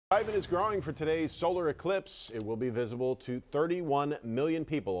Excitement is growing for today's solar eclipse. It will be visible to 31 million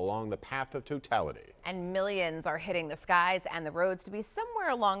people along the path of totality. And millions are hitting the skies and the roads to be somewhere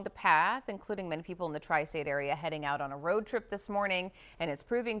along the path, including many people in the tri-state area heading out on a road trip this morning. And it's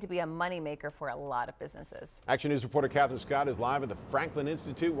proving to be a moneymaker for a lot of businesses. Action News reporter Catherine Scott is live at the Franklin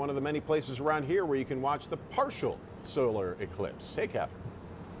Institute, one of the many places around here where you can watch the partial solar eclipse. Hey, Catherine.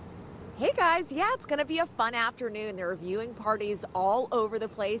 Hey guys, yeah, it's going to be a fun afternoon. There are viewing parties all over the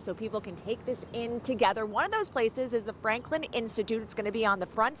place so people can take this in together. One of those places is the Franklin Institute. It's going to be on the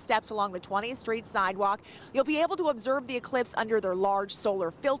front steps along the 20th Street sidewalk. You'll be able to observe the eclipse under their large solar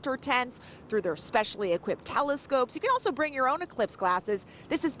filter tents, through their specially equipped telescopes. You can also bring your own eclipse glasses.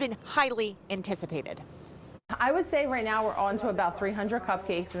 This has been highly anticipated. I would say right now we're on to about 300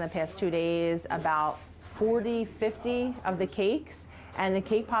 cupcakes in the past 2 days, about 40, 50 of the cakes. And the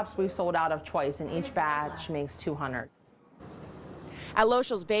cake pops we've sold out of twice, and each batch makes 200. At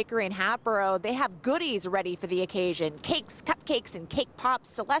Lochel's Bakery in Hatboro, they have goodies ready for the occasion. Cakes, cupcakes, and cake pops,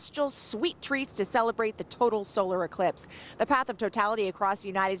 celestial sweet treats to celebrate the total solar eclipse. The path of totality across the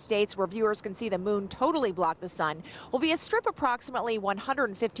United States, where viewers can see the moon totally block the sun, will be a strip approximately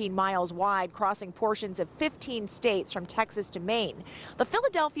 115 miles wide, crossing portions of 15 states from Texas to Maine. The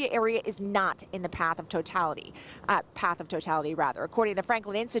Philadelphia area is not in the path of totality, According to the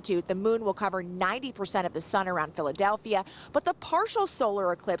Franklin Institute, the moon will cover 90% of the sun around Philadelphia, but the partial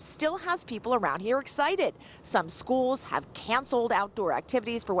solar eclipse still has people around here excited. Some schools have canceled outdoor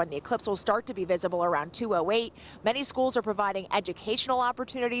activities for when the eclipse will start to be visible around 2:08. Many schools are providing educational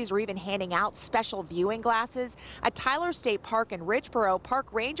opportunities or even handing out special viewing glasses. At Tyler State Park in Richboro, park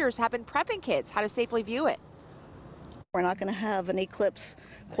rangers have been prepping kids how to safely view it. We're not going to have an eclipse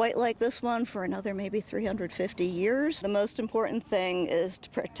quite like this one for another maybe 350 years. The most important thing is to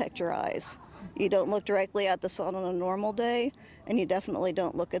protect your eyes. You don't look directly at the sun on a normal day, and you definitely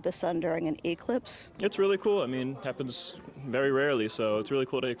don't look at the sun during an eclipse. It's really cool. I mean, it happens very rarely, so it's really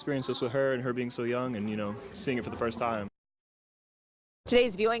cool to experience this with her and her being so young and, seeing it for the first time.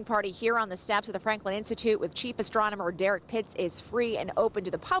 Today's viewing party here on the steps of the Franklin Institute with Chief Astronomer Derek Pitts is free and open to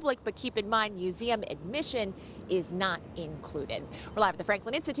the public, but keep in mind museum admission is not included. We're live at the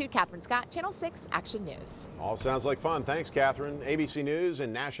Franklin Institute. Catherine Scott, Channel 6 Action News. All sounds like fun. Thanks, Catherine. ABC News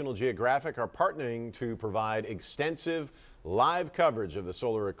and National Geographic are partnering to provide extensive live coverage of the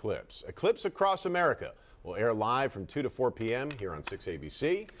solar eclipse. Eclipse Across America will air live from 2 to 4 p.m. here on 6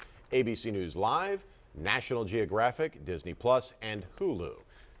 ABC, ABC News Live, National Geographic, Disney Plus, and Hulu.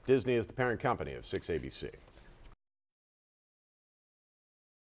 Disney is the parent company of 6 ABC.